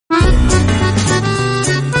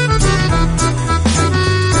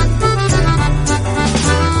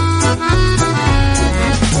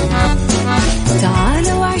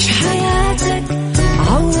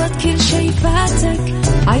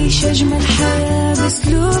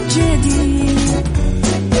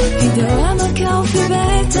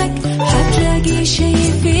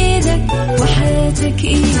حياتك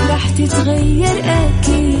إيه راح تتغير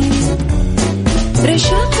أكيد.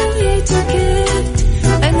 رشاق ويتوكيت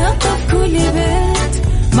أنا قف كل بيت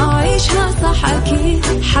ما عيشها صح أكيد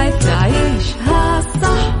حتعيشها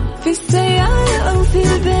صح في السيارة أو في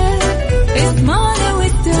البيت اسمعنا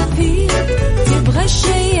والتوفيق تبغى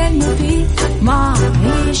الشيء المفيد ما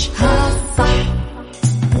عيشها صح.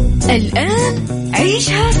 الآن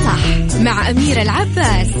عيشها صح مع أميرة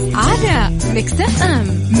العباس على ميكس اف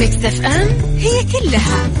ام. ميكس اف ام هي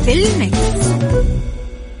كلها في الميكس.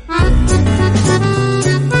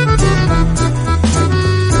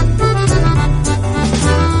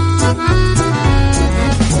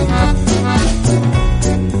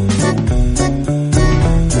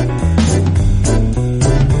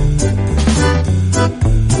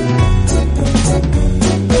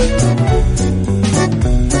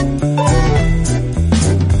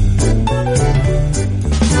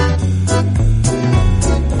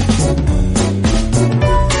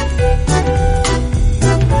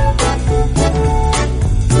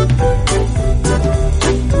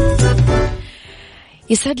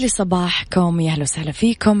 يسعد لي صباحكم، يا أهلا وسهلا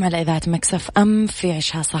فيكم على إذاعة ميكس اف ام في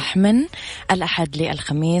عيشها صح من الأحد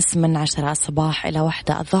للخميس من 10 الصباح إلى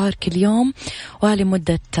 1 الظهر كل يوم،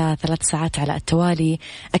 ولمدة 3 ساعات على التوالي.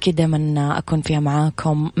 أكيد دائما أكون فيها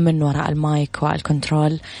معاكم من وراء المايك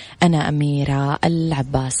والكنترول. أنا أميرة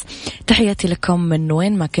العباس، تحياتي لكم من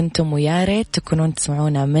وين ما كنتم، ويا ريت تكونون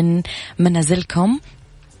تسمعونا من منازلكم.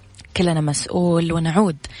 كلنا مسؤول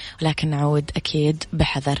ونعود، ولكن نعود أكيد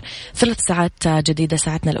بحذر. 3 ساعات جديدة،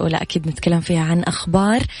 ساعتنا الأولى أكيد نتكلم فيها عن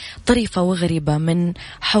أخبار طريفة وغريبة من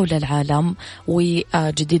حول العالم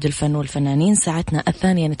وجديد الفن والفنانين. ساعتنا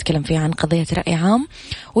الثانية نتكلم فيها عن قضية رأي عام،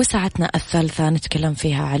 وساعتنا الثالثة نتكلم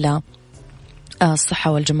فيها على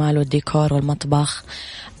الصحة والجمال والديكور والمطبخ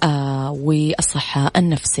والصحة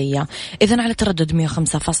النفسية. إذن على تردد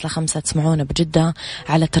 105.5 تسمعونا بجدة،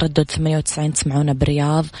 على تردد 98 تسمعونا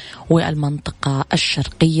بالرياض والمنطقة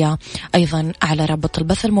الشرقية، أيضا على رابط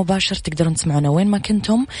البث المباشر تقدرون تسمعونا وين ما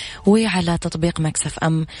كنتم، وعلى تطبيق ميكس اف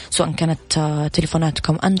ام سواء كانت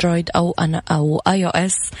تليفوناتكم أندرويد أو آي أو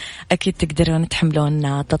إس. أكيد تقدرون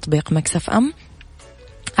تحملون تطبيق ميكس اف ام.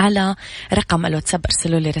 على رقم الواتساب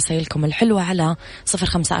ارسلوا لي رسائلكم الحلوة على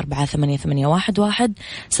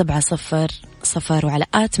 0548811700، وعلى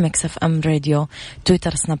ميكس اف ام راديو،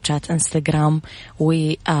 تويتر، سناب شات، انستغرام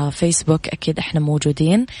وفيسبوك. أكيد احنا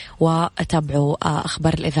موجودين، وتابعوا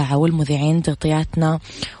أخبار الإذاعة والمذيعين، تغطياتنا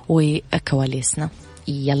وكواليسنا.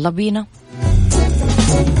 يلا بينا.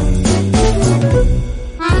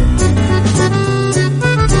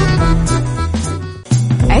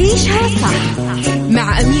 عيشها صح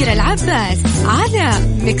مع أميرة العباس على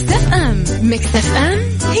ميكس اف ام. ميكس اف ام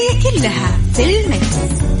هي كلها في الميكس.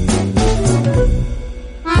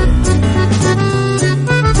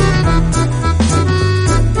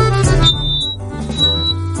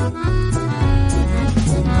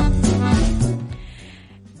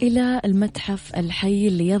 إلى المتحف الحي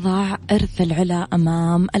اللي يضع إرث العلا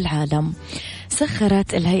أمام العالم.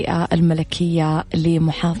 سخرت الهيئة الملكية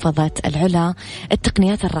لمحافظة العلا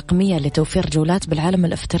التقنيات الرقمية لتوفير جولات بالعالم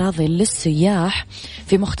الافتراضي للسياح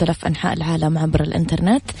في مختلف أنحاء العالم عبر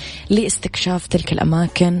الإنترنت لاستكشاف تلك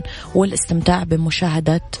الأماكن والاستمتاع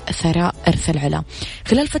بمشاهدة ثراء إرث العلا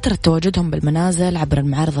خلال فترة تواجدهم بالمنازل عبر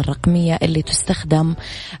المعارض الرقمية اللي تستخدم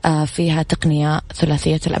فيها تقنية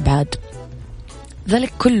ثلاثية الأبعاد.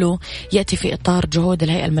 ذلك كله يأتي في إطار جهود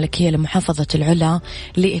الهيئة الملكية لمحافظة العلا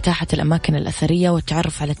لإتاحة الأماكن الأثرية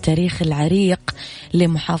والتعرف على التاريخ العريق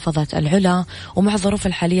لمحافظة العلا. ومع الظروف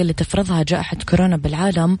الحالية اللي تفرضها جائحة كورونا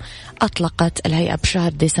بالعالم، أطلقت الهيئة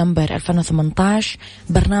بشهر ديسمبر 2018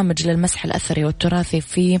 برنامج للمسح الأثري والتراثي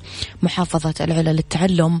في محافظة العلا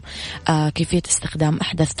للتعلم كيفية استخدام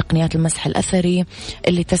أحدث تقنيات المسح الأثري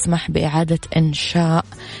اللي تسمح بإعادة إنشاء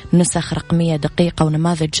نسخ رقمية دقيقة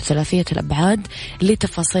ونماذج ثلاثية الأبعاد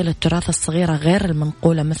لتفاصيل التراث الصغيرة غير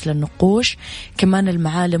المنقولة مثل النقوش، كمان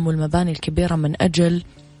المعالم والمباني الكبيرة، من أجل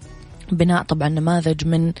بناء طبعا نماذج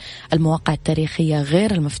من المواقع التاريخية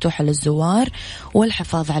غير المفتوحة للزوار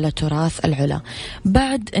والحفاظ على تراث العلا.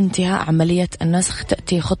 بعد انتهاء عملية النسخ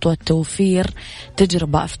تأتي خطوة توفير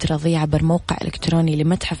تجربة افتراضية عبر موقع إلكتروني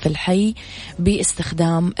لمتحف الحي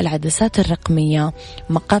باستخدام العدسات الرقمية،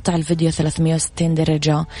 مقاطع الفيديو 360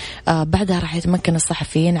 درجة. بعدها راح يتمكن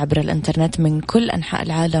الصحفيين عبر الإنترنت من كل أنحاء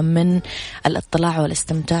العالم من الاطلاع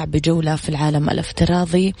والاستمتاع بجولة في العالم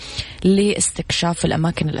الافتراضي لاستكشاف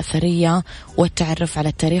الأماكن الأثرية والتعرف على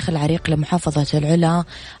التاريخ العريق لمحافظة العلا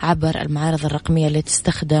عبر المعارض الرقمية اللي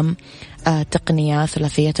تستخدم تقنية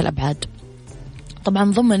ثلاثية الأبعاد.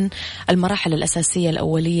 طبعا ضمن المراحل الأساسية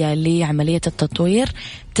الأولية لعملية التطوير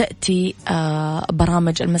تأتي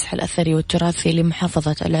برامج المسح الأثري والتراثي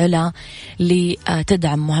لمحافظة العلا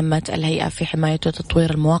لتدعم مهمة الهيئة في حماية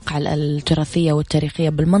وتطوير المواقع التراثية والتاريخية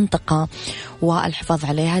بالمنطقة والحفاظ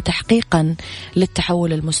عليها تحقيقا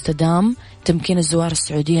للتحول المستدام، تمكين الزوار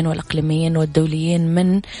السعوديين والإقليميين والدوليين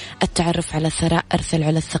من التعرف على ثراء إرث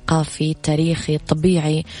العلا الثقافي التاريخي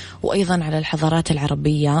الطبيعي وأيضا على الحضارات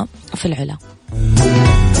العربية في العلا.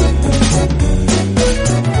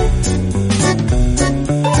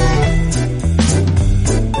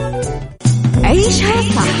 عيشها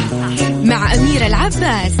صح مع أميرة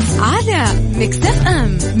العباس على ميكس اف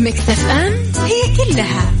ام. ميكس اف ام هي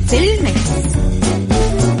كلها في الميكس.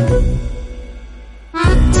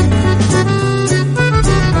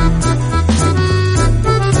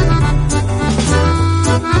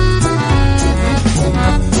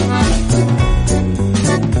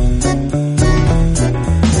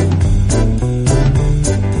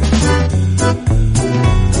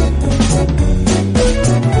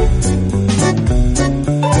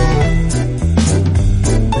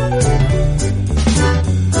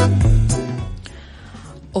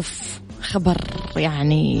 خبر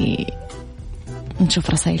يعني نشوف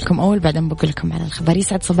رسائلكم أول بعدين بقول لكم على الخبر.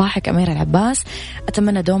 يسعد صباحك أميرة العباس،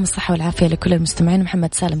 أتمنى دوام الصحة والعافية لكل المستمعين.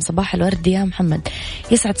 محمد سالم، صباح الورد يا محمد.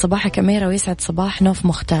 يسعد صباحك أميرة ويسعد صباح نوف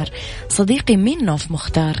مختار. صديقي مين نوف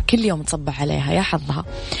مختار؟ كل يوم تصبح عليها يا حظها.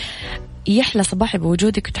 يحلى صباحي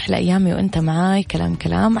بوجودك وتحلى أيامي وأنت معاي.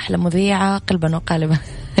 كلام أحلى مذيعة قلبا وقالبا.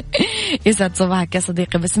 يسعد صباحك يا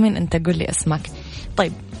صديقي، بس مين أنت؟ قول لي اسمك.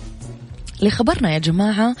 طيب لخبرنا يا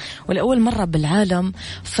جماعة، ولأول مرة بالعالم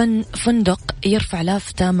فندق يرفع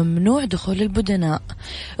لافتة ممنوع دخول البدناء.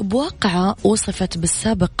 بواقعة وصفت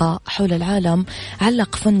بالسابقة حول العالم،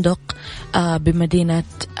 علق فندق بمدينة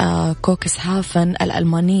كوكس هافن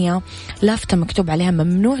الألمانية لافتة مكتوب عليها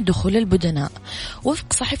ممنوع دخول البدناء.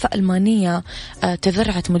 وفق صحيفة ألمانية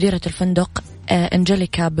تذرعت مديرة الفندق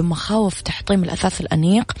أنجليكا بمخاوف تحطيم الأثاث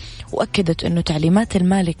الأنيق، وأكدت أنه تعليمات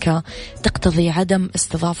المالكة تقتضي عدم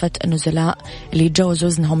استضافة النزلاء اللي يتجاوز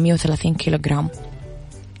وزنهم 130 كيلوغرام.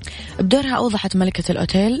 بدورها أوضحت ملكة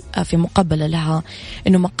الأوتيل في مقابلة لها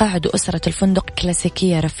أنه مقاعد أسرة الفندق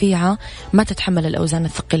كلاسيكية رفيعة ما تتحمل الأوزان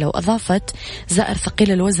الثقيلة، وأضافت زائر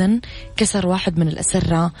ثقيل الوزن كسر واحد من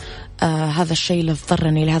الأسرة هذا الشيء اللي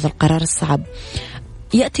اضطرني لهذا القرار الصعب.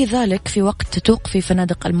 يأتي ذلك في وقت تتوق في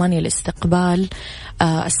فنادق ألمانيا لاستقبال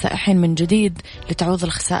السائحين من جديد لتعوض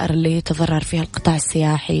الخسائر اللي تضرر فيها القطاع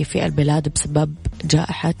السياحي في البلاد بسبب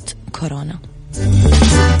جائحة كورونا.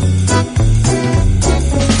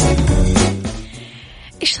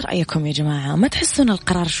 إيش رأيكم يا جماعة؟ ما تحسون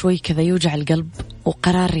القرار شوي كذا يوجع القلب،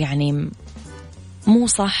 وقرار يعني مو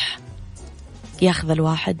صح ياخذ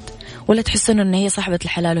الواحد، ولا تحسون أن هي صاحبة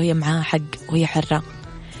الحلال وهي معاها حق وهي حرة؟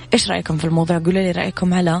 إيش رأيكم في الموضوع؟ قولوا لي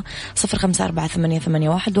رأيكم على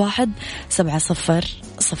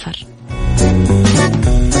 0548811700.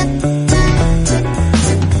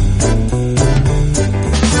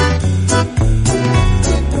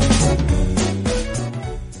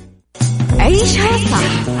 عيشها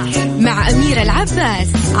صح مع أميرة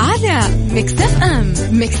العباس على ميكس اف ام.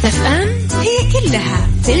 ميكس اف ام هي كلها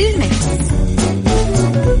في الميكس.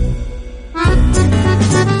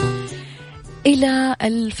 إلى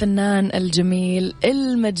الفنان الجميل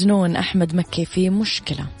المجنون أحمد مكي في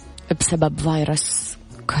مشكلة بسبب فيروس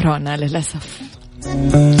كورونا للأسف.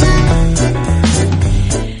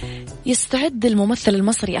 يستعد الممثل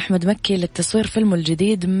المصري أحمد مكي للتصوير فيلمه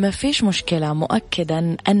الجديد ما فيش مشكلة،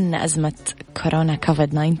 مؤكدا أن أزمة كورونا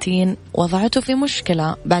كوفيد-19 وضعته في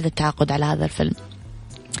مشكلة بعد التعاقد على هذا الفيلم.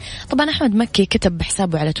 طبعا أحمد مكي كتب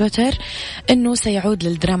بحسابه على تويتر أنه سيعود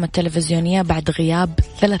للدراما التلفزيونية بعد غياب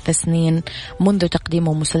 3 سنين منذ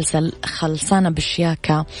تقديمه مسلسل خلصانة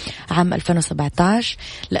بالشياكة عام 2017،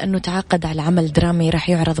 لأنه تعاقد على عمل درامي راح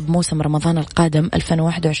يعرض بموسم رمضان القادم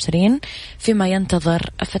 2021، فيما ينتظر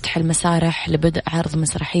فتح المسارح لبدء عرض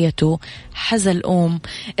مسرحيته حزلقوم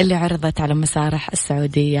اللي عرضت على مسارح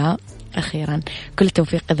السعودية أخيرا. كل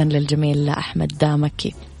التوفيق إذن للجميل أحمد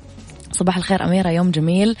مكي. صباح الخير أميرة، يوم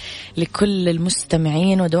جميل لكل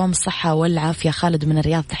المستمعين ودوام الصحة والعافية. خالد من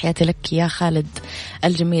الرياض، تحياتي لك يا خالد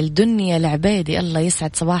الجميل. دنيا العبيدي، الله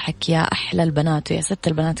يسعد صباحك يا أحلى البنات ويا ست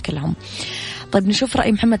البنات كلهم. طيب نشوف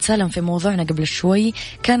رأي محمد سالم في موضوعنا قبل شوي.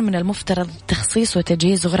 كان من المفترض تخصيص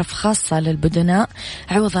وتجهيز غرف خاصة للبدناء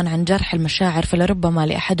عوضا عن جرح المشاعر، فلربما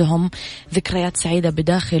لأحدهم ذكريات سعيدة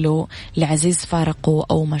بداخله لعزيز فارقه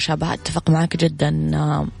أو ما شابه. اتفق معك جدا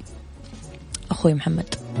أخوي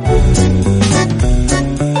محمد.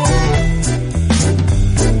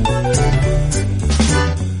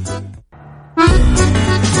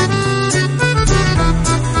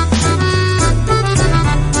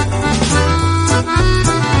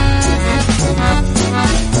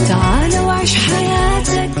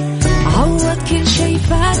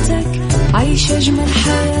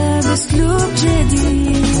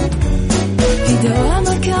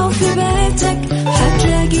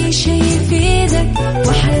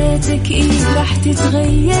 إيه راح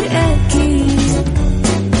تتغير أكيد.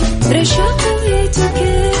 رشاق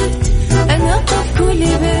ويتوكيت أنا قف كل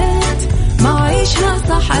بيت ما عيشها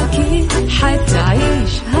صح أكيد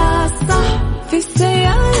حتعيشها صح في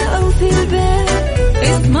السيارة أو في البيت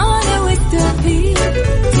اسمعنا والتوفيق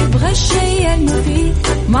تبغى الشيء المفيد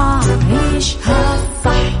ما عيشها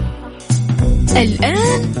صح.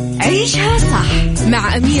 الآن عيشها صح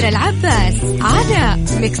مع أميرة العباس على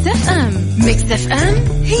ميكس اف ام. ميكس اف ام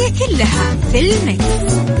هي كلها في الميكس.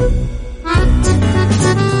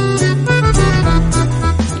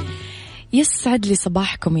 يسعد لي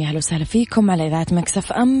صباحكم، يا أهلا وسهلا فيكم على إذاعة ميكس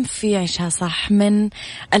اف ام في عيشها صح من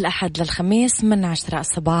الأحد للخميس من 10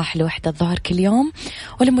 الصباح ل1 الظهر كل يوم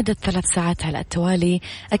ولمدة 3 ساعات على التوالي.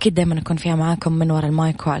 أكيد دايما أكون فيها معاكم من وراء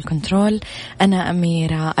المايك والكنترول. أنا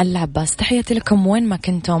أميرة العباس، تحياتي لكم وين ما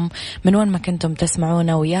كنتم، من وين ما كنتم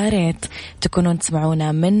تسمعونا، ويا ريت تكونون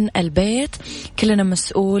تسمعونا من البيت. كلنا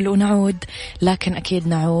مسؤول ونعود، لكن أكيد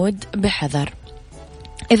نعود بحذر.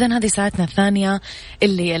 إذن هذه ساعتنا الثانية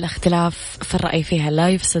اللي الاختلاف في الرأي فيها لا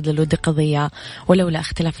يفسد للود قضية، ولولا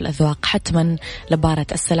اختلاف الأذواق حتما لبارة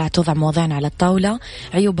السلع. توضع مواضيعنا على الطاولة،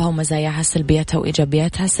 عيوبها ومزاياها، سلبياتها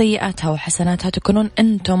وإيجابياتها، سيئاتها وحسناتها، تكونون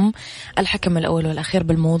أنتم الحكم الأول والأخير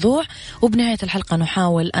بالموضوع. وبنهاية الحلقة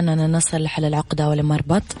نحاول أننا نصل لحل العقدة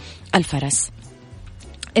ولمربط الفرس.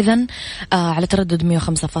 إذن على تردد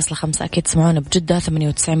 105.5 أكيد تسمعونا بجدة،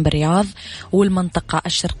 98 بالرياض والمنطقة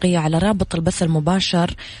الشرقية، على رابط البث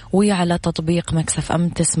المباشر وعلى تطبيق ميكس اف ام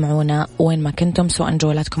تسمعونا وين ما كنتم، سواء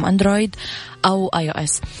جوالاتكم أندرويد أو آي أو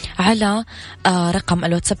إس. على رقم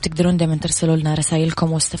الواتساب تقدرون دائما ترسلوا لنا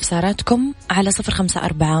رسائلكم واستفساراتكم على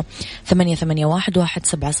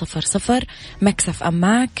 0548811700. ميكس اف ام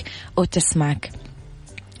معك وتسمعك.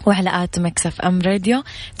 وعلى آت ميكس اف ام راديو،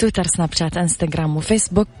 تويتر، سناب شات، انستغرام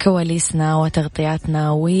وفيسبوك، كواليسنا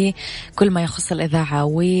وتغطياتنا وكل ما يخص الإذاعة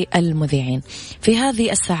والمذيعين. في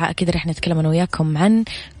هذه الساعة أكيد رح نتكلم أنا وياكم عن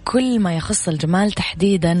كل ما يخص الجمال،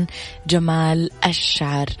 تحديدا جمال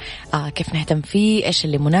الشعر. كيف نهتم فيه، إيش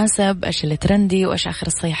اللي مناسب، إيش اللي ترندي، وإيش آخر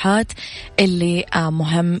الصيحات اللي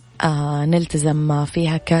مهم نلتزم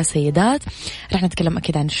فيها كسيدات. رح نتكلم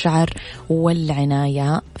أكيد عن الشعر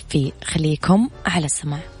والعناية فيه. خليكم على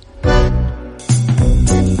السماع.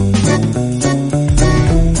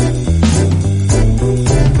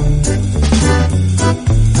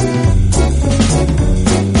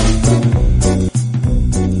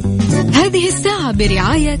 هذه الساعة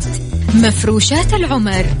برعاية مفروشات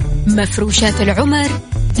العمر. مفروشات العمر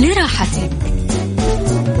لراحتك.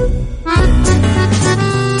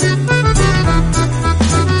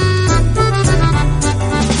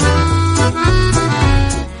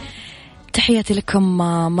 تحياتي لكم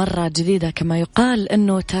مرة جديدة. كما يقال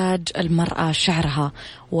أنه تاج المرأة شعرها،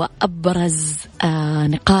 وأبرز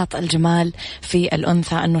نقاط الجمال في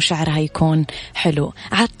الأنثى أنه شعرها يكون حلو،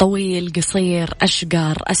 عاد طويل، قصير،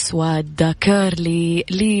 أشقر، أسود، كيرلي،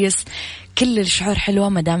 ليس، كل الشعور حلوة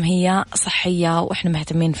مدام هي صحية وإحنا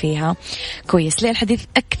مهتمين فيها كويس. للحديث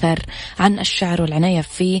أكثر عن الشعر والعناية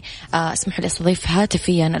فيه اسمحوا لي أستضيف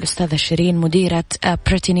هاتفيا الأستاذة شيرين، مديرة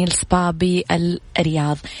بريتينيل سبا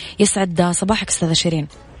بالرياض. يسعد صباحك أستاذة شيرين.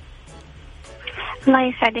 الله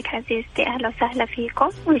يسعدك عزيزتي، أهلا وسهلا فيكم،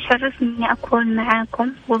 ويشرفني إني أكون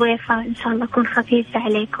معاكم وضيفة إن شاء الله أكون خفيفة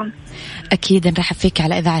عليكم. أكيد نرحب فيك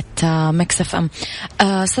على إذاعة ميكس اف ام.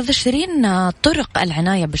 أستاذة شيرين، طرق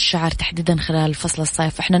العناية بالشعر تحديدا خلال فصل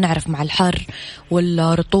الصيف، إحنا نعرف مع الحر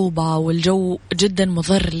والرطوبة والجو جدا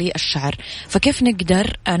مضر للشعر، فكيف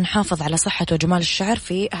نقدر نحافظ على صحة وجمال الشعر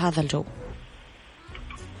في هذا الجو؟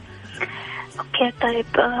 أوكي طيب،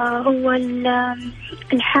 هو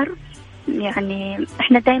الحر يعني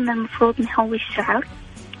احنا دايما المفروض نهوي الشعر.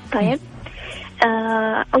 طيب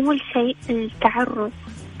اول شيء التعرض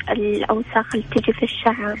الاوساخ اللي تجي في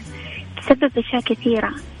الشعر تسبب اشياء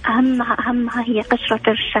كثيره، اهمها هي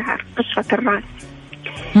قشره الشعر، قشره الراس.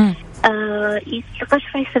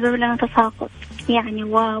 القشره يسبب لنا تساقط يعني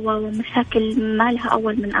ومشاكل ما لها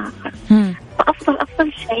اول من اخر.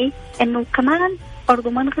 فافضل شيء انه كمان برضو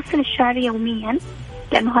ما نغسل الشعر يوميا،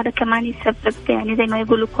 لأنه هذا كمان يسبب يعني زي ما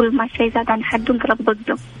يقولوا كل ما شيء زاد عن حده انقلب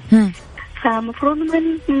ضده. فمفروض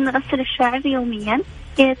نغسل الشعر يوميا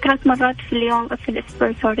 3 مرات في اليوم، في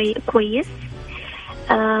الأسبوع كويس.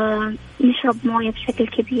 نشرب موية بشكل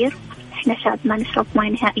كبير، احنا شعب ما نشرب موية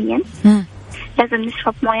نهائيا. لازم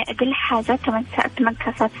نشرب موية أقل حاجة 8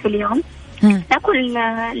 كاسات في اليوم. ناكل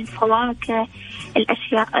الفواكه،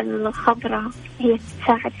 الأشياء الخضراء هي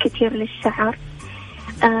تساعد كثير للشعر.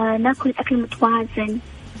 ناكل أكل متوازن،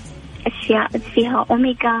 أشياء فيها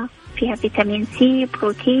أوميجا، فيها فيتامين سي،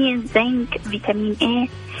 بروتين، زنك، فيتامين اي،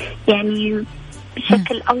 يعني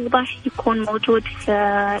بشكل أوضح يكون موجود في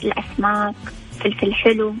الأسماك، فلفل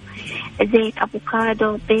حلو، زيت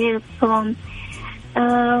أفوكادو، بيض، ثوم،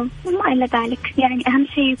 وما إلى ذلك. يعني أهم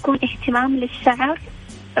شيء يكون اهتمام للشعر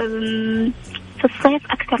في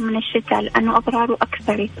الصيف أكثر من الشتاء، لأنه أضراره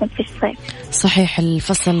أكثر يكون في الصيف. صحيح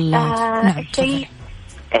الفصل. نعم.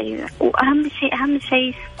 أيوة. أهم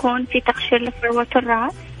شيء يكون في تقشير لفروة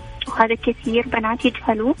الرأس، وهذا كثير بنات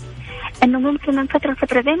يجهلوه، إنه ممكن من فترة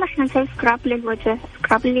لفترة زي ما إحنا نسوي سكراب للوجه،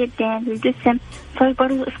 سكراب لليدين، للجسم، نسوي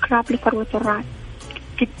برضو سكراب لفروة الرأس،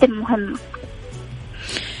 جدا مهمة.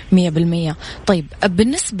 100%. طيب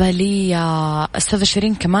بالنسبة لي أستاذة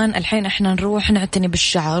شيرين، كمان الحين إحنا نروح نعتني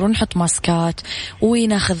بالشعر ونحط ماسكات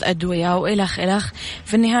وناخذ أدوية وإلخ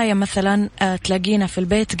في النهاية مثلا تلاقينا في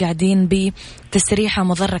البيت قاعدين بتسريحة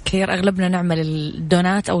مضرة كثير. أغلبنا نعمل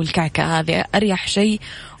الدونات أو الكعكة، هذه أريح شيء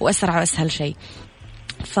وأسرع وأسهل شيء.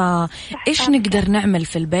 فإيش نقدر نعمل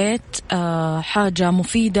في البيت حاجة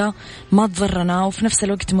مفيدة ما تضرنا وفي نفس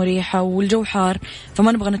الوقت مريحة، والجو حار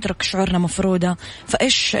فما نبغى نترك شعورنا مفرودة،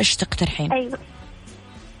 فإيش تقترحين؟ أيوة،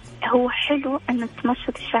 هو حلو أنه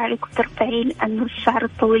تمشط شعرك وترفعيه، لأنه الشعر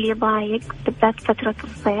الطويل يضايق بالذات فترة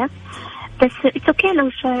الصيف. بس اوكي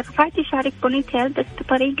لو رفعتي شعرك بونيتيل، بس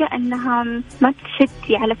بطريقة أنها ما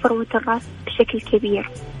تشدي على فروة الرأس بشكل كبير.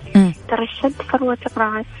 ترى الشد فروة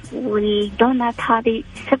الرأس والدونات هذه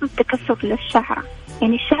سبب تكسر للشعر،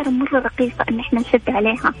 يعني الشعر مرة رقيقة ان احنا نشد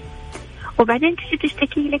عليها، وبعدين تجي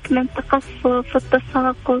تشتكي لك من تقصف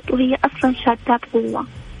التساقط وهي اصلا شادة بقوة،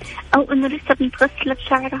 او انه لسه بنتغسل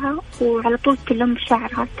بشعرها وعلى طول تلم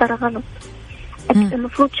شعرها. ترى غلط.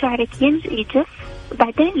 المفروض شعرك يجف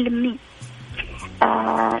وبعدين لميه.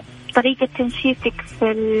 طريقة تنشيفك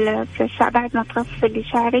في الشعر بعد ما تغسلي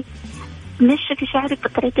شعرك، نشفي شعرك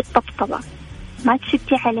بطريقة طبطبة، ما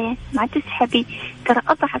تشدي عليه، ما تسحبي. ترى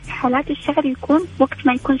أضعف حالات الشعر يكون وقت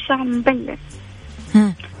ما يكون شعر مبلل.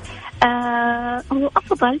 هو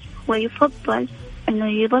أفضل ويفضل إنه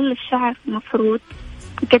يظل الشعر مفرود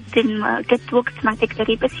قد وقت ما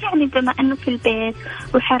تقدري، بس يعني بما إنه في البيت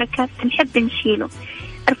وحركات نحب نشيله،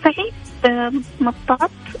 ارفعي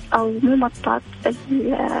بمطاط أو مو مطاط،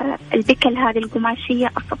 البكل هذه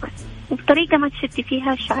القماشية أفضل، وبطريقة ما تشدي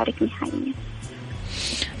فيها شعرك نهائيا.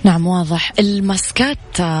 نعم واضح. الماسكات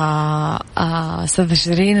أستاذة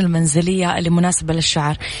شيرين المنزلية اللي مناسبة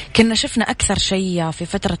للشعر، كنا شفنا أكثر شيء في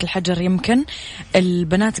فترة الحجر، يمكن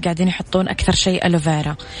البنات قاعدين يحطون أكثر شيء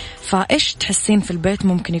ألوفيرا، فإيش تحسين في البيت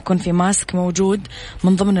ممكن يكون في ماسك موجود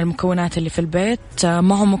من ضمن المكونات اللي في البيت،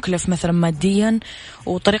 ما هو مكلف مثلا ماديا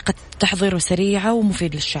وطريقة تحضيره سريعة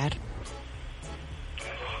ومفيد للشعر؟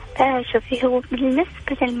 شوفي، هو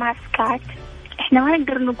بالنسبة للماسكات احنا ما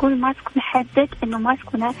نقدر نقول ماسك محدد انه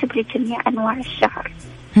ماسك مناسب لجميع انواع الشعر.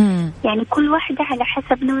 يعني كل واحدة على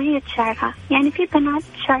حسب نوعية شعرها. يعني في بنات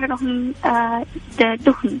شعرهم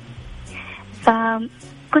دهن،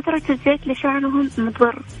 فكثرة الزيت لشعرهم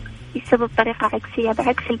مضر يسبب طريقة عكسية،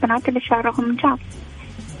 بعكس البنات اللي شعرهم جاف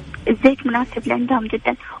الزيت مناسب لعندهم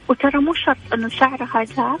جدا. وترى مو شرط انه شعرها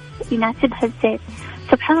جاف يناسبها الزيت،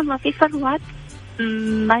 سبحان الله في فروات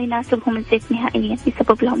ما يناسبهم الزيت نهائيا،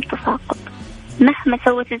 يسبب لهم تساقط، مهما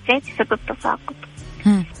سوت الزيت يسبب تساقط.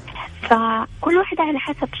 فكل واحدة على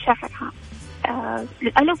حسب شعرها.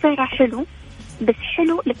 الألوفيرا حلو، بس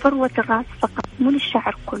حلو لفروة الرأس فقط، مو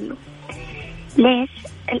للشعر كله. ليش؟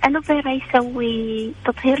 الألوفيرا يسوي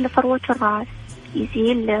تطهير لفروة الرأس،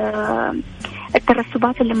 يزيل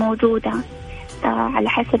الترسبات اللي موجودة على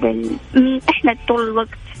حسب احنا طول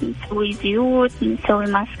الوقت نسوي زيوت، نسوي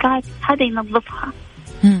ماسكات، هذا ينظفها.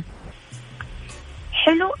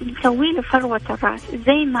 حلو نسويه لفروة الرأس،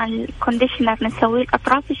 زي ما الكونديشنر نسويه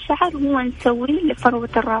لأطراف الشعر، هو نسويه لفروة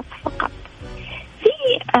الرأس فقط. في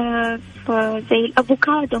زي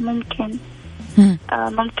الأفوكادو ممكن،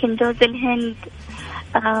 ممكن جوز الهند،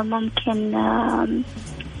 ممكن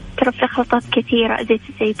ترى في خلطات كثيرة، زيت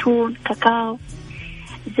الزيتون، كاكاو،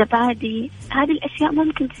 زبادي، هذه الأشياء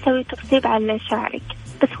ممكن تسوي ترطيب على شعرك،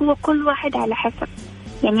 بس هو كل واحد على حسب.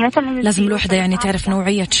 يعني مثلا لازم الوحدة يعني تعرف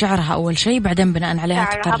نوعية شعرها أول شيء، بعدين بناء عليها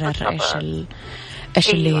تقرر إيش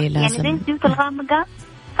اللي لازم. يعني زي الزيوت الغامقة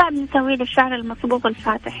صعب نسوي له الشعر المصبوغ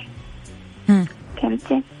الفاتح.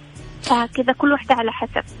 فهمتي؟ فكذا كل واحدة على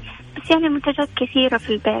حسب. بس يعني منتجات كثيرة في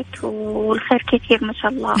البيت والخير كثير ما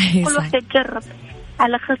شاء الله. كل واحدة تجرب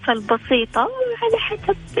على خصل بسيطة، وعلى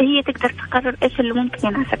حسب هي تقدر تقرر إيش اللي ممكن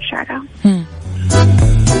يناسب شعرها.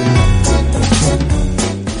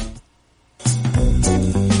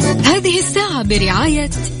 هذه الساعة برعاية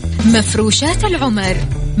مفروشات العمر.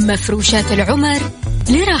 مفروشات العمر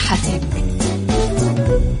لراحتك.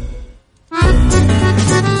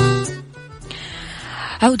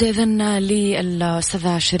 عودة إذن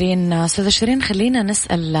للأستاذة شيرين. أستاذة شيرين، خلينا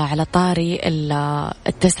نسأل على طاري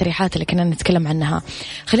التسريحات اللي كنا نتكلم عنها.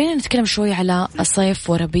 خلينا نتكلم شوي على صيف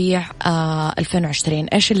وربيع 2020.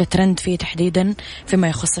 إيش اللي ترند فيه تحديدا فيما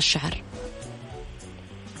يخص الشعر؟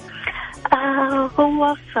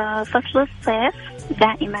 هو في فصل الصيف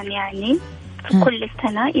دائما يعني في كل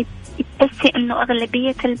سنة تحسي إنه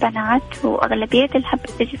أغلبية البنات وأغلبية الحب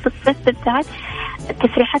تجي في الصيف بالذات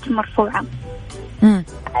التسريحات المرفوعة.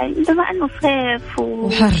 بما إنه صيف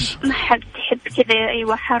وحر ما حد تحب كذا،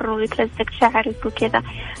 أيوة حر ويتلزق شعرك وكذا،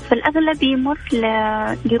 فالأغلب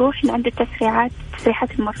يروح لعند التسريحات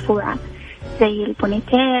المرفوعة زي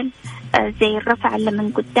البونيتيل، زي الرفع اللي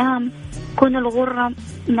من قدام. كون الغرة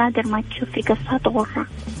نادر ما تشوفي قصات غرة،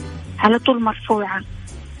 على طول مرفوعة.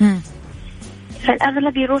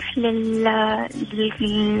 فالأغلب يروح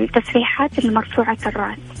للتسريحات المرفوعة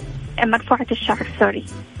الرأس، مرفوعة الشعر سوري.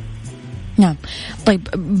 نعم. طيب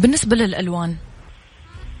بالنسبة للألوان،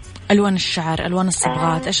 ألوان الشعر، ألوان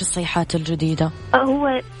الصبغات، إيش الصيحات الجديدة؟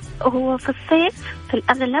 هو في الصيف في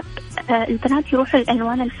الأغلب البنات يروحوا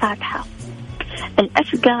الألوان الفاتحة،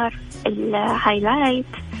 الأشقر، الهايلايت.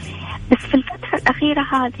 بس في الفترة الأخيرة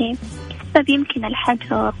هذه بسبب يمكن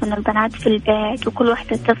الحجر وإن البنات في البيت وكل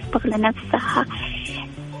واحدة تصبغ لنفسها،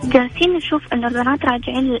 جالسين نشوف إن البنات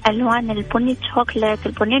راجعين للألوان البني الشوكولات،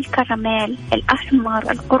 البني الكراميل،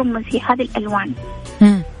 الأحمر، القرمزي، هذه الألوان.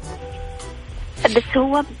 بس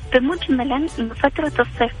هو بمجملا إن فترة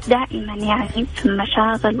الصيف دائما يعني في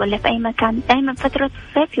المشاغل ولا في أي مكان دائما فترة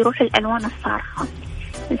الصيف يروح الألوان الصارخة،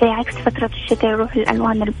 زي عكس فترة الشتاء يروح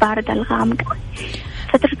الألوان الباردة الغامقة.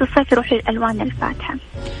 فترة الصيف يروح للألوان الفاتحة.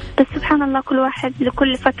 بس سبحان الله كل واحد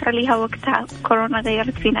لكل فترة لها وقتها، كورونا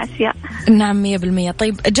غيرت فينا أشياء. نعم 100%.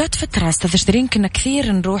 طيب جات فترة أستاذ شيرين كنا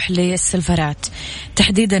كثير نروح للسيلفرات،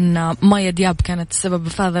 تحديدا مايا دياب كانت السبب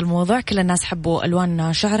في هذا الموضوع. كل الناس حبوا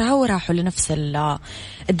ألوان شعرها وراحوا لنفس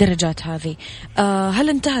الدرجات هذه. هل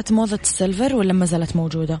انتهت موضة السيلفر ولا ما زالت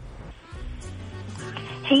موجودة؟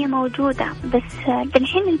 هي موجودة، بس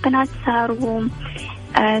بالحين البنات صاروا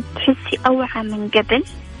تحسي أوعى من قبل.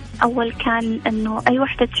 أول كان إنه أي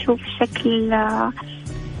واحدة تشوف شكل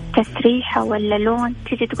تسريحة ولا لون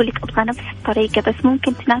تيجي تقولك أبغى نفس الطريقة، بس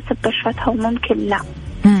ممكن تناسب بشرتها وممكن لا.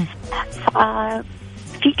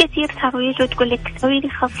 في كثير صاروا يجوا تقولك سوي لي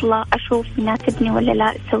خصلة أشوف يناسبني ولا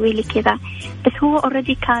لا، سوي لي كذا. بس هو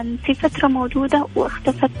أوريدي كان في فترة موجودة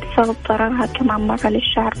واختفت بسبب ضررها كمان مرة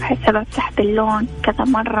للشعر، بسبب سحب اللون كذا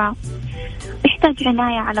مرة، يحتاج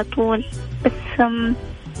عناية على طول. بس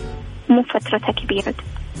مو فترتها كبيرة.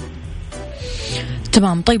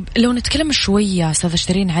 تمام. طيب لو نتكلم شوية أستاذة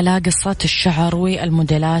شيرين على قصات الشعر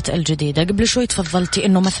والموديلات الجديدة. قبل شوي تفضلتي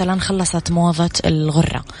إنه مثلا خلصت موضة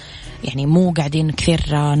الغرة، يعني مو قاعدين كثير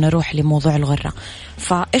نروح لموضوع الغرة،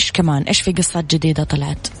 فإيش كمان إيش في قصات جديدة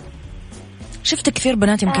طلعت؟ شفت كثير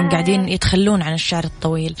بنات يمكن قاعدين يتخلون عن الشعر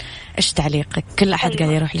الطويل. إيش تعليقك؟ كل أحد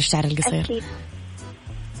قاعد يروح للشعر القصير. أكيد.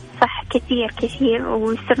 صح، كثير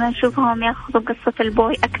وصرنا نشوفهم ياخذوا قصة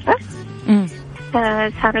البوي أكثر.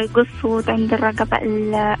 صاروا يقصوا عند الرقبة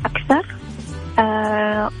الأكثر.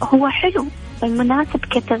 هو حلو المناسب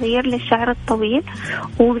كتغيير للشعر الطويل،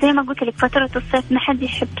 وزي ما قلت لك فترة الصيف ما حد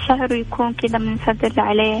يحب شعره يكون كذا منسدل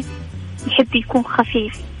عليه، يحب يكون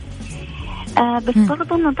خفيف. بس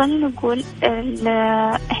برضو نظل نقول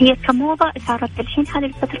هي كموضة صارت الحين هذه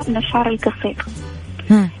الفترة من الشعر القصير.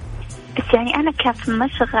 بس يعني أنا كيف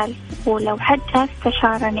مشغل ولو حد جاء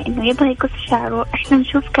استشارني إنه يبغى يقص شعره، إحنا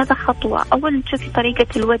نشوف كذا خطوة. أول نشوف طريقة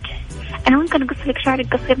الوجه. أنا ممكن أقص لك شعري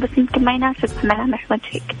قصير بس يمكن ما يناسب ملامح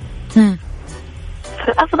وجهك.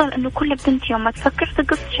 فالأفضل إنه كل بنت يوم ما تفكر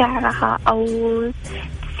تقص شعرها أو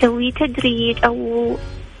تسوي تدريج أو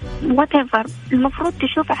whatever، المفروض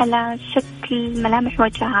تشوف على شكل ملامح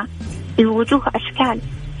وجهها. الوجوه أشكال،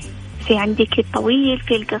 في عندك الطويل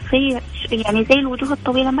في القصير، يعني زي الوجوه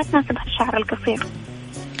الطويلة ما تناسبها الشعر القصير.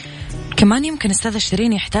 كمان يمكن أستاذة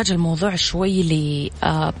شيرين يحتاج الموضوع شوي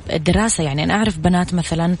للدراسة. يعني أنا أعرف بنات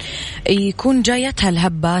مثلا يكون جايتها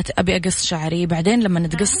الهبات أبي أقص شعري، بعدين لما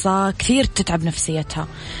نتقصها كثير تتعب نفسيتها.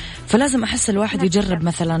 فلازم أحس الواحد يجرب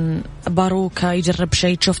مثلا باروكة، يجرب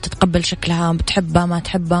شيء تشوف تتقبل شكلها، بتحبها ما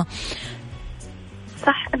تحبها.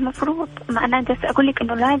 صح، المفروض. ما أنا جالسة أقول لك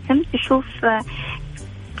إنه لازم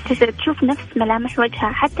تشوف نفس ملامح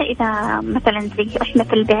وجهها. حتى إذا مثلا زي إحنا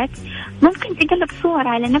في البيت ممكن تقلب صور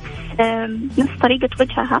على نفس طريقة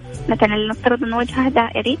وجهها. مثلا نفترض إن وجهها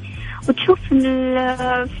دائري وتشوف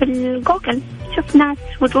في الجوجل تشوف ناس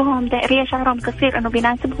وجوههم دائرية شعرهم قصير إنه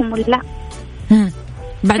بيناسبهم ولا لا.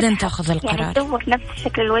 بعدين تأخذ القرار. يعني تدور نفس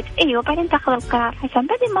شكل الوجه. أيوة، بعدين تأخذ القرار عشان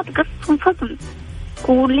بعدين ما تقص تنصدم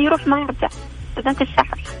واللي يروح ما يرجع. بدأت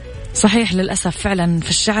الشعر. صحيح للأسف فعلا في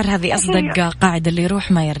الشعر هذه أصدق قاعدة، اللي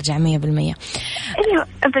يروح ما يرجع 100%. أيوة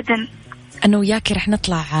أبدا. أنا وياكي رح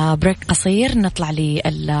نطلع بريك قصير، نطلع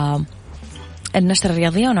للنشرة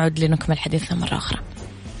الرياضية ونعود لنكمل حديثنا مرة أخرى.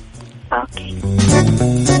 أوكي.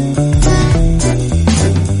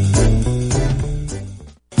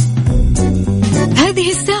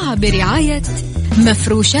 هذه الساعة برعاية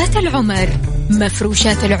مفروشات العمر.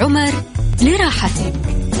 مفروشات العمر لراحتك.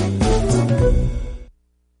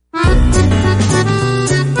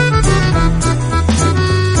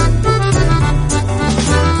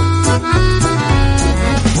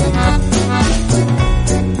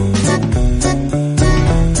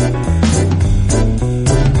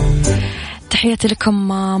 تحياتي لكم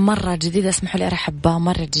مرة جديدة. اسمحوا لي أرحب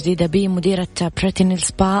مرة جديدة بمديرة بريتينيل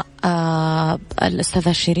سبا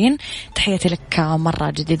الأستاذة شيرين. تحياتي لك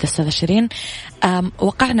مرة جديدة أستاذة شيرين.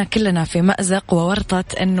 وقعنا كلنا في مأزق وورطة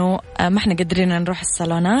أنه ما احنا قادرين نروح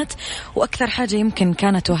الصالونات، وأكثر حاجة يمكن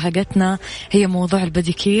كانت وهقتنا هي موضوع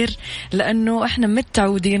البديكير، لأنه احنا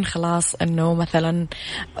متعودين خلاص أنه مثلا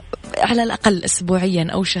على الأقل أسبوعيا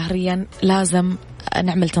أو شهريا لازم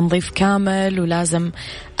نعمل تنظيف كامل، ولازم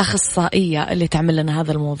أخصائية اللي تعمل لنا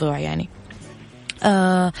هذا الموضوع. يعني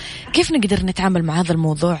كيف نقدر نتعامل مع هذا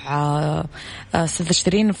الموضوع أستاذة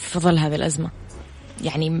شيرين في ظل هذه الأزمة؟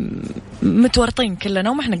 يعني متورطين كلنا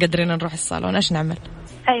وما احنا قادرين نروح الصالون، ايش نعمل؟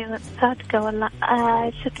 أيوة صادقة والله.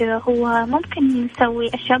 شكرا. هو ممكن نسوي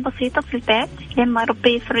أشياء بسيطة في البيت لما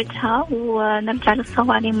ربي يفرجها ونرجع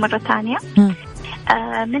للصوالين مرة تانية.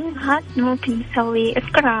 منها ممكن نسوي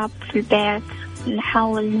سكراب في البيت،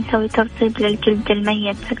 نحاول نسوي ترطيب للجلد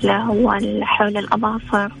الميت اللي هو حول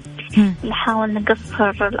الأظافر، نحاول نقصر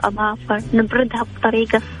الأظافر، نبردها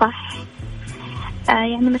بطريقة الصح.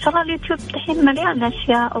 يعني ما شاء الله اليوتيوب الحين مليان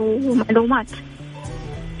أشياء ومعلومات.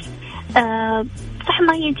 صح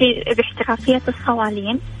ما يجي باحترافية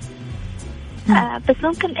الصوالين، بس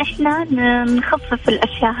ممكن إحنا نخفف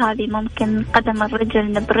الأشياء هذه. ممكن قدم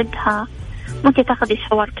الرجل نبردها، ممكن تاخذي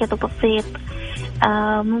شاور كده بسيط،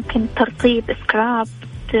 ممكن ترطيب سكراب،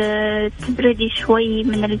 تبردي شوي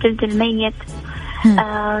من الجلد الميت.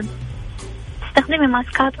 تستخدمي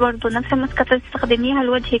ماسكات برضو، نفس الماسكات اللي تستخدميها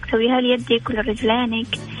لوجهك سويها ليدك ولرجلانك.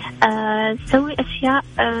 سوي أشياء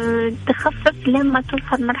تخفف لما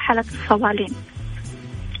توصل مرحلة الصوالين،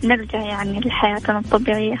 نرجع يعني لحياتنا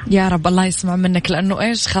الطبيعية. يا رب الله يسمع منك، لأنه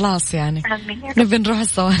إيش خلاص يعني نبي نروح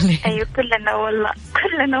الصوالين. أيوة كلنا والله،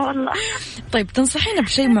 كلنا والله. طيب تنصحينا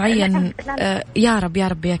بشيء معين؟ يا رب يا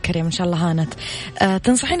رب يا كريم إن شاء الله هانت.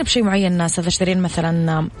 تنصحينا بشيء معين أستاذة شيرين،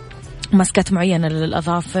 مثلا ماسكات معينة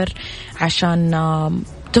للأظافر عشان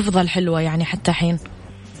تفضل حلوة يعني حتى حين؟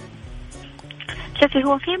 شوفي،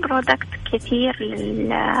 هو في برودكت كثير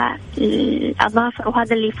للأظافر،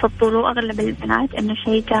 وهذا اللي يفضلوه أغلب البنات، إنه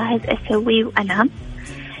شيء جاهز أسويه وأنام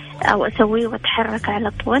أو أسويه وأتحرك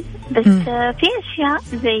على طول. بس في أشياء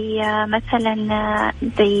زي مثلا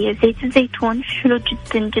زي زيت الزيتون حلو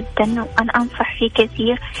جدا جدا، وأنا أنصح فيه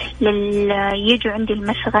كثير يجوا عندي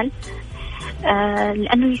المشغل،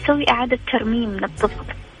 لأنه يسوي إعادة ترميم للطفل.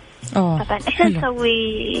 طبعا إحنا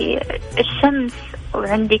نسوي الشمس،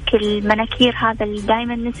 وعندك المناكير هذا اللي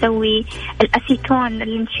دائما نسوي الأسيتون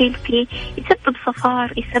اللي نشيل فيه، يسبب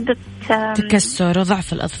صفار، يسبب تكسر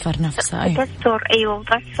وضعف الأظفر نفسها. تكسر أيوة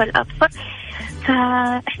وضعف الأظفر.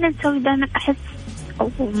 فإحنا نسوي دائما، أحس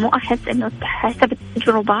أو مو أحس، إنه حسب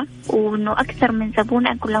التجربة، وإنه أكثر من زبون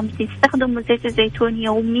أقول لهم يستخدموا زيت الزيتون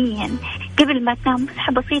يوميا قبل ما تنام،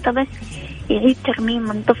 مسحة بسيطة بس يعيد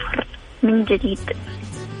ترميم الظفر من جديد.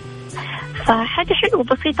 فحاجة حلوة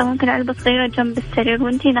بسيطة، ممكن علبة صغيرة جنب السرير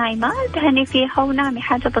وانتي نايمة دهني فيها ونامي،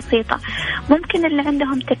 حاجة بسيطة. ممكن اللي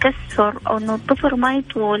عندهم تكسر أو إنه الظفر ما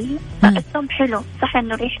يطول، الثوم حلو، صح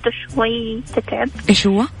إنه ريحته شوي تتعب. إيش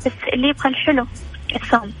هو؟ بس اللي يبغى الحلو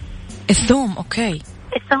الثوم. الثوم أوكي.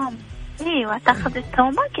 الثوم أيوة، تاخذ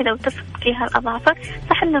الثومة كذا وتفك فيها الأظافر،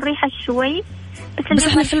 صح إنه الريحة شوي، بس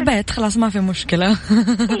احنا في البيت خلاص ما في مشكلة. ايوه،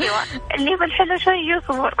 اللي بالحلو شوي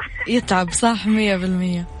يصبر يتعب، صح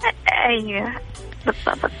 100%. ايوه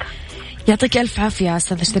بالضبط. يعطيك ألف عافية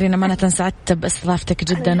أستاذة شيرين، أنا سعدت باستضافتك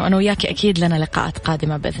جدا، وأنا وياك أكيد لنا لقاءات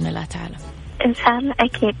قادمة بإذن الله تعالى. إن شاء الله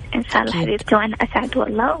أكيد، إن شاء الله حبيبتي، وأنا أسعد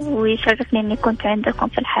والله، ويشرفني إني كنت عندكم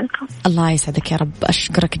في الحلقة. الله يسعدك يا رب،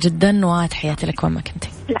 أشكرك جدا وتحياتي لك وين ما كنتي.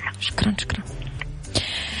 لا شكرا.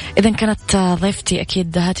 إذا كانت ضيفتي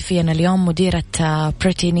أكيد هاتفيا اليوم مديرة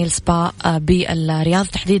بريتينيل سبا بالرياض،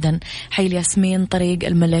 تحديدا حي الياسمين طريق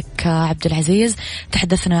الملك عبد العزيز.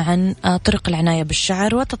 تحدثنا عن طرق العناية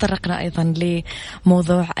بالشعر، وتطرقنا أيضا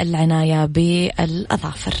لموضوع العناية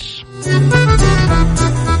بالأظافر.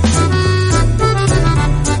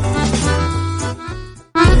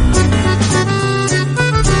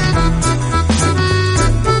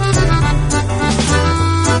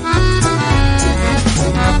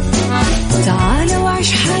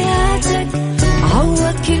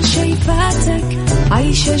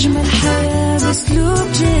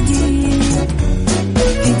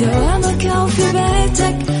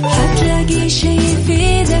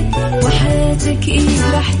 أكيد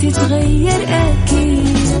راح تتغير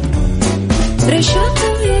أكيد.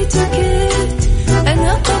 رشاقة ويتوكيت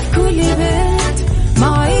أنا قف كل بيت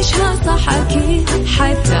ما عيشها صح أكيد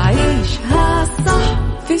حتعيشها صح.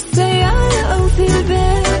 في السيارة أو في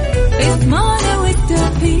البيت اسمعنا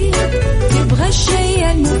والتوفيق تبغى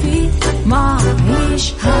الشيء المفيد ما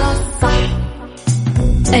عيشها صح.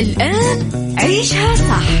 الآن عيشها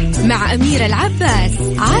صح مع أميرة العباس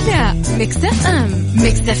على مكسف أم.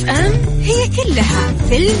 مكسف أم هي كلها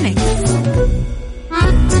في المكس.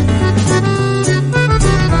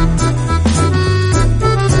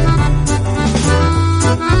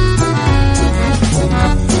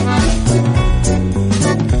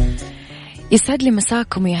 يسعد لي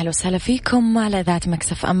مساكم، يا أهلا وسهلا فيكم على إذاعة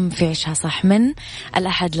مكسف أم في عيشها صح من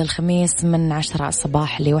الأحد للخميس من 10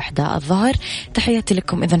 الصباح ل1 الظهر. تحياتي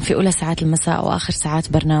لكم إذن في أولى ساعات المساء وآخر ساعات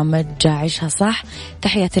برنامج عيشها صح.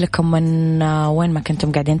 تحياتي لكم من وين ما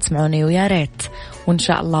كنتم قاعدين تسمعوني، ويا ريت وإن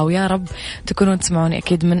شاء الله ويا رب تكونون تسمعوني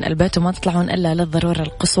أكيد من البيت وما تطلعون إلا للضرورة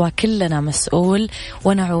القصوى. كلنا مسؤول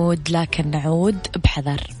ونعود، لكن نعود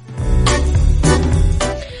بحذر.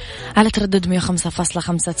 على تردد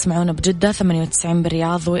 105.5 تسمعونا بجدة، 98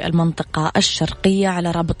 بالرياض والمنطقة الشرقية.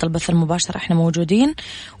 على رابط البث المباشر احنا موجودين،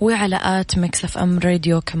 وعلى آت مكسف أم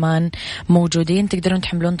راديو كمان موجودين. تقدرون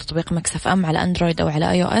تحملون تطبيق مكسف أم على أندرويد أو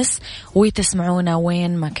على iOS وتسمعونا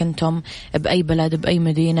وين ما كنتم، بأي بلد بأي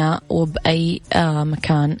مدينة وبأي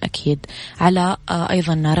مكان أكيد. على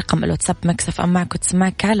أيضا رقم الواتساب مكسف أم معك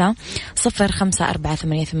وتسمعك على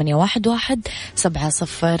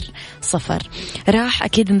 0548811700. راح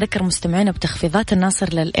أكيد نذكر مستمعينا بتخفيضات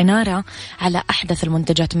الناصر للإنارة على أحدث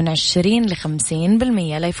المنتجات من 20 ل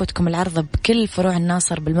 50%. لا يفوتكم العرض بكل فروع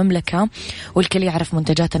الناصر بالمملكة، والكل يعرف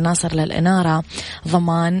منتجات الناصر للإنارة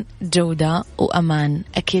ضمان جودة وأمان.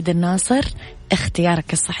 أكيد الناصر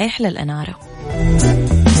اختيارك الصحيح للإنارة.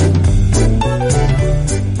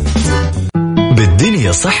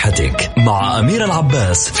 بالدنيا صحتك مع أميرة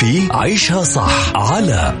العباس في عيشها صح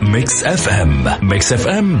على ميكس اف ام. ميكس اف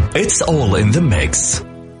ام it's all in the mix.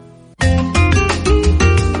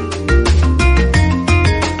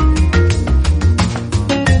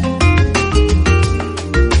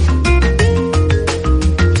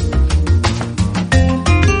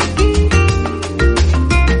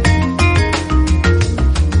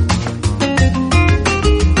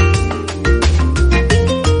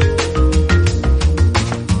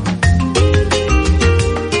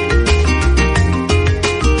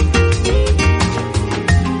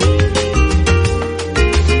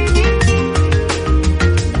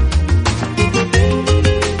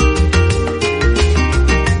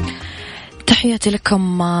 تحياتي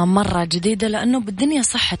لكم مرة جديدة، لأنه بالدنيا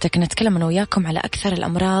صحتك نتكلم أنا وياكم على أكثر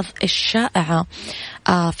الأمراض الشائعة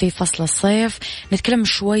في فصل الصيف. نتكلم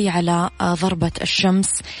شوي على ضربة الشمس.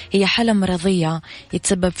 هي حالة مرضية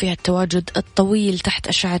يتسبب فيها التواجد الطويل تحت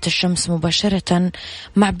أشعة الشمس مباشرة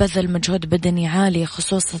مع بذل مجهود بدني عالي،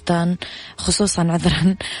 خصوصا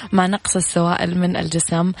مع نقص السوائل من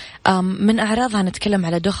الجسم. من أعراضها نتكلم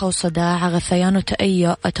على دوخة وصداع، غثيان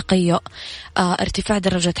وتقيؤ، ارتفاع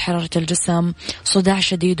درجة حرارة الجسم، صداع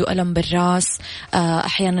شديد وألم بالرأس،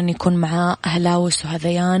 أحيانا يكون معاه هلاوس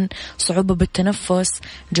وهذيان، صعوبة بالتنفس،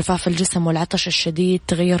 جفاف الجسم والعطش الشديد،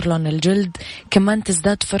 تغير لون الجلد. كمان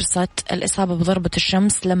تزداد فرصة الإصابة بضربة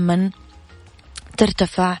الشمس لمن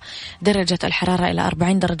ترتفع درجة الحرارة إلى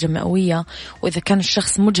 40 درجة مئوية، وإذا كان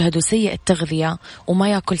الشخص مجهد وسيء التغذية وما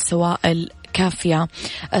يأكل سوائل كافية.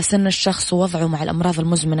 سن الشخص ووضعه مع الأمراض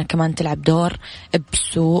المزمنة كمان تلعب دور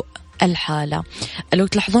بسوء الحالة. لو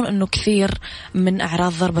تلاحظون أنه كثير من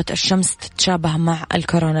أعراض ضربة الشمس تتشابه مع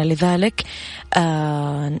الكورونا، لذلك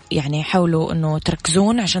يعني حاولوا أنه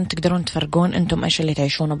تركزون عشان تقدرون تفرقون أنتم إيش اللي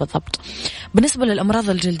تعيشونه بالضبط. بالنسبة للأمراض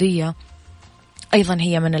الجلدية أيضا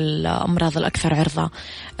هي من الأمراض الأكثر عرضة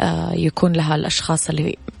يكون لها الأشخاص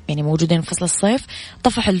اللي يعني موجودين في فصل الصيف.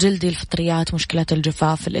 طفح الجلدي، الفطريات، مشكلات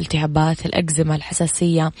الجفاف، الالتهابات، الأكزيما،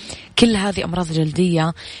 الحساسية، كل هذه أمراض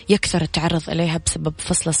جلدية يكثر التعرض إليها بسبب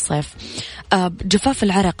فصل الصيف. جفاف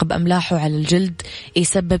العرق بأملاحه على الجلد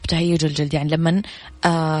يسبب تهيج الجلد، يعني لما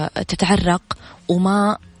تتعرق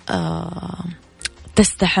وما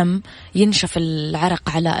تستحم ينشف العرق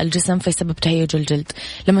على الجسم فيسبب تهيج الجلد.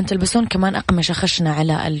 لما تلبسون كمان أقمشة خشنة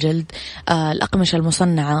على الجلد، الأقمشة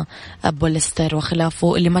المصنعة بوليستر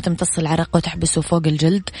وخلافه اللي ما تمتص العرق وتحبسه فوق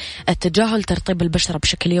الجلد، تجاهل ترطيب البشرة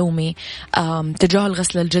بشكل يومي، تجاهل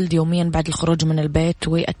غسل الجلد يوميا بعد الخروج من البيت،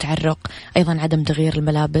 والتعرق أيضا عدم تغيير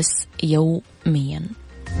الملابس يوميا.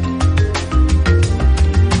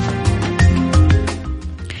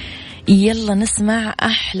 يلا نسمع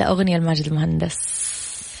أحلى أغنية لماجد المهندس،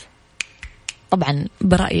 طبعا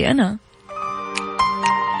برأيي أنا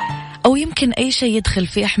أو يمكن أي شيء يدخل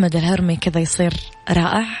في أحمد الهرمي كذا يصير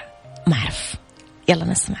رائع، ما أعرف. يلا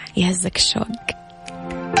نسمع يهزك الشوق.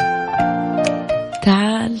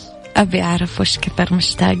 تعال أبي أعرف وش كثر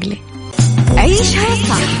مشتاق لي. عيشها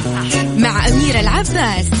صح مع أميرة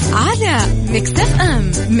العباس على ميكس اف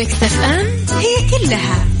ام. ميكس اف ام هي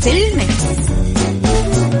كلها في الميكس.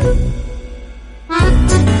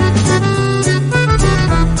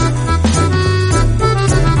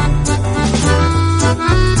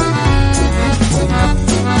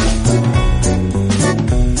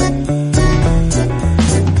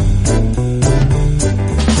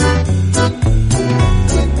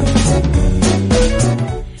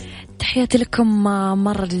 تحياتي لكم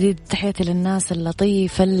مرة جديدة، تحياتي للناس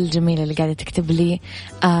اللطيفة الجميلة اللي قاعدة تكتب لي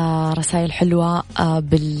رسائل حلوة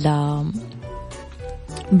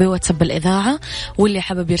بواتساب الإذاعة، واللي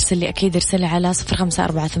حابب يرسل لي أكيد يرسل لي على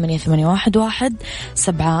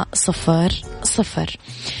 0548811700.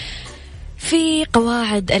 في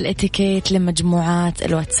قواعد الاتيكيت لمجموعات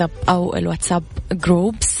الواتساب أو الواتساب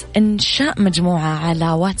جروبس، إنشاء مجموعة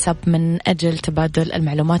على واتساب من أجل تبادل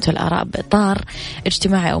المعلومات والآراء بإطار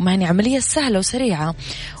اجتماعي أو مهني عملية سهلة وسريعة،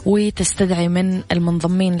 وتستدعي من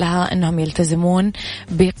المنضمين لها أنهم يلتزمون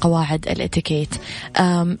بقواعد الاتيكيت.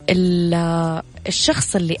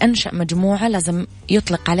 الشخص اللي أنشأ مجموعة لازم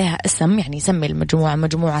يطلق عليها اسم، يعني يسمي المجموعة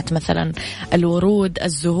مجموعة مثلا الورود،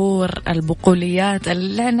 الزهور، البقوليات،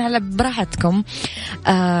 اللي على براحتكم.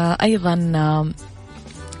 أيضا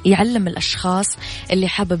يعلم الأشخاص اللي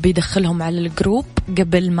حابب يدخلهم على الجروب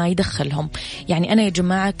قبل ما يدخلهم. يعني أنا يا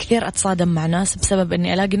جماعة كثير أتصادم مع ناس بسبب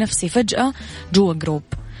أني ألاقي نفسي فجأة جوا جروب،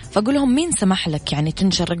 فأقول لهم مين سمح لك يعني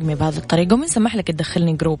تنشر رقمي بهذه الطريقة، ومين سمح لك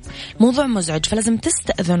تدخلني جروب؟ موضوع مزعج، فلازم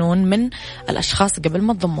تستأذنون من الأشخاص قبل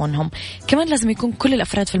ما تضمونهم. كمان لازم يكون كل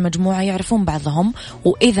الأفراد في المجموعة يعرفون بعضهم،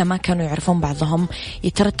 وإذا ما كانوا يعرفون بعضهم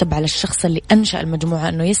يترتب على الشخص اللي أنشأ المجموعة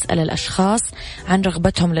أنه يسأل الأشخاص عن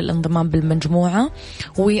رغبتهم للانضمام بالمجموعة،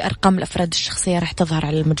 وأرقام الأفراد الشخصية راح تظهر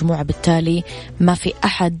على المجموعة، بالتالي ما في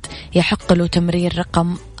أحد يحق له تمرير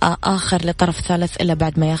رقم آخر لطرف ثالث إلا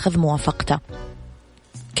بعد ما ياخذ موافقته.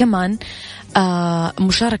 كمان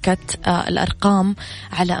مشاركة الأرقام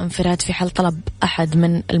على انفراد في حال طلب أحد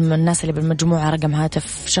من الناس اللي بالمجموعة رقم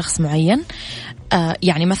هاتف شخص معين.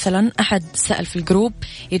 يعني مثلا أحد سأل في الجروب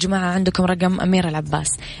يا جماعة عندكم رقم أميرة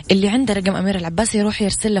العباس، اللي عنده رقم أميرة العباس يروح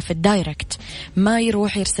يرسله في الدايركت، ما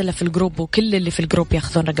يروح يرسله في الجروب وكل اللي في الجروب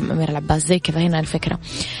ياخذون رقم أميرة العباس. زي كذا هنا الفكرة.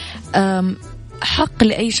 حق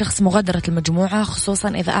لأي شخص مغادرة المجموعة خصوصا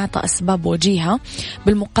إذا أعطى أسباب وجيهة،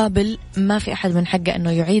 بالمقابل ما في أحد من حقه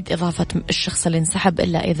أنه يعيد إضافة الشخص اللي انسحب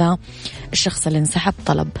إلا إذا الشخص اللي انسحب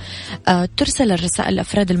طلب. ترسل الرسائل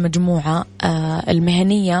لأفراد المجموعة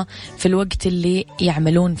المهنية في الوقت اللي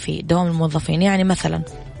يعملون فيه، دوام الموظفين. يعني مثلا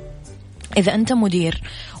إذا أنت مدير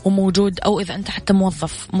وموجود، أو إذا أنت حتى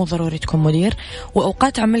موظف مو ضروري تكون مدير،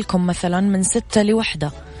 وأوقات عملكم مثلا من 6 ل1،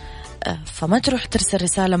 فما تروح ترسل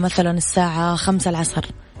رسالة مثلا الساعة 5 العصر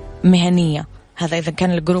مهنية، هذا إذا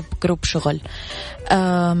كان الجروب جروب شغل.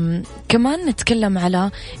 كمان نتكلم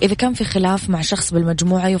على إذا كان في خلاف مع شخص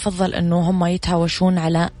بالمجموعة، يفضل أنه هم يتهاوشون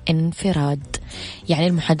على انفراد. يعني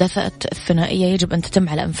المحادثات الثنائية يجب أن تتم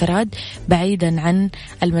على انفراد بعيدا عن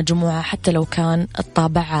المجموعة حتى لو كان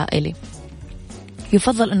الطابع عائلي.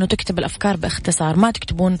 يفضل أنه تكتب الأفكار باختصار، ما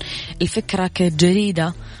تكتبون الفكرة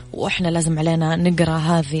كجريدة وإحنا لازم علينا نقرأ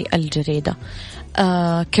هذه الجريدة.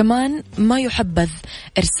 كمان ما يحبذ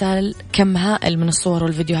إرسال كم هائل من الصور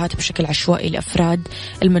والفيديوهات بشكل عشوائي لأفراد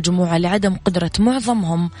المجموعة لعدم قدرة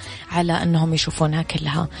معظمهم على أنهم يشوفونها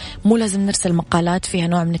كلها. مو لازم نرسل مقالات فيها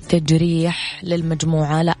نوع من التجريح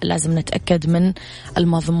للمجموعة، لا، لازم نتأكد من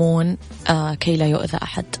المضمون كي لا يؤذى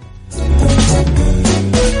أحد.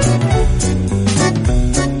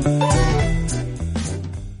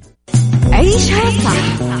 عيشها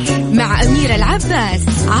صح مع أميرة العباس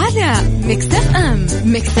على ميكس اف ام.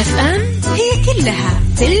 ميكس اف ام هي كلها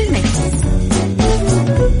في الميكس.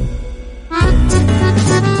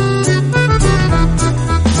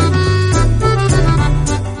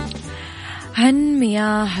 عن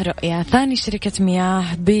مياه رؤية، ثاني شركة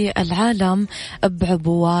مياه بالعالم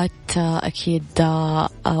بعبوات أكيد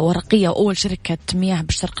ورقية، وأول شركة مياه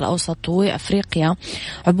بالشرق الأوسط وأفريقيا،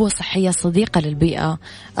 عبوة صحية صديقة للبيئة.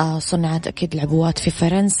 صنعت أكيد العبوات في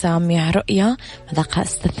فرنسا. مياه رؤية مذاقها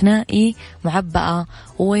استثنائي، معبأة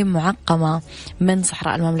ومعقمة من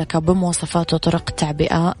صحراء المملكة بمواصفات وطرق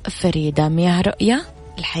تعبئة فريدة. مياه رؤية،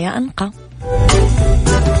 الحياة أنقى.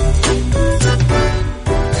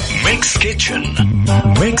 ميكس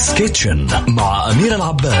كيتشن مع أميرة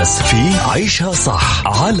العباس في عيشها صح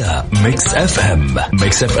على ميكس اف ام.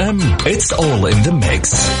 ميكس اف ام it's all in the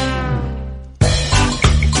mix.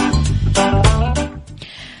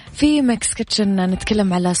 في ميكس كيتشن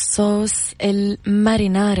نتكلم على الصوص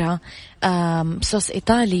المارينارا، صوص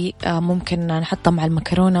إيطالي، ممكن نحطه مع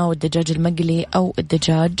المكرونة والدجاج المقلي أو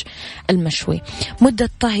الدجاج المشوي. مدة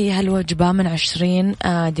طهي هالوجبة من 20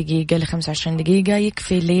 دقيقة ل 25 دقيقة،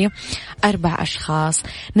 يكفي لي 4 أشخاص.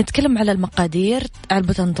 نتكلم على المقادير: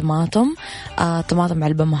 علبة طماطم، طماطم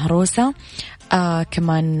علبة مهروسة،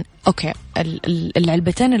 كمان أوكي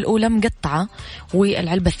العلبتين الأولى مقطعة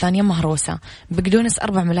والعلبة الثانية مهروسة. بقدونس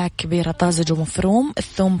 4 ملاعق كبيرة طازج ومفروم،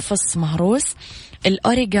 الثوم فص مهروس،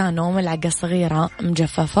 الأوريغانو ملعقة صغيرة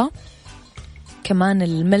مجففة، كمان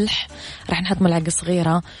الملح راح نحط ملعقة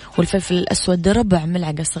صغيرة، والفلفل الأسود ربع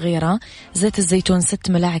ملعقة صغيرة، زيت الزيتون 6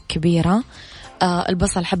 ملاعق كبيرة،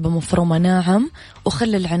 البصل حبة مفرومة ناعم،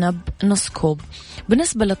 وخل العنب نص كوب.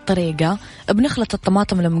 بالنسبة للطريقة، بنخلط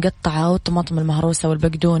الطماطم المقطعة والطماطم المهروسة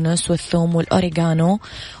والبقدونس والثوم والأوريغانو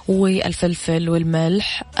والفلفل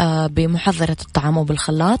والملح بمحضرة الطعام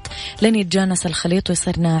وبالخلاط لين يتجانس الخليط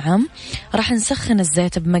ويصير ناعم. راح نسخن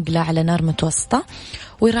الزيت بمقلة على نار متوسطة،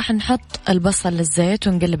 وراح نحط البصل للزيت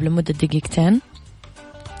ونقلب لمدة 2 دقيقة.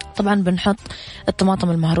 طبعا بنحط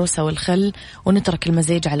الطماطم المهروسة والخل ونترك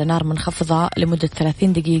المزيج على نار منخفضة لمدة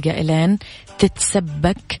 30 دقيقة إلين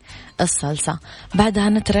تتسبك الصلصة. بعدها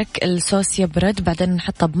نترك الصوص يبرد، بعدين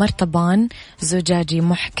نحطه بمرطبان زجاجي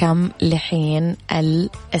محكم لحين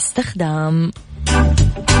الاستخدام.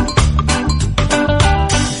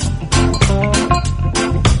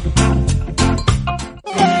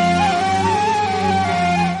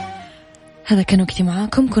 هذا كان وقتي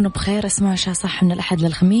معاكم، كونوا بخير، اسمعوا عشاء صح من الأحد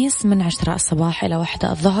للخميس من 10 الصباح إلى 1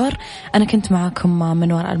 الظهر. أنا كنت معاكم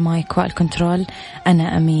من وراء المايك والكنترول،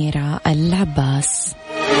 أنا أميرة العباس.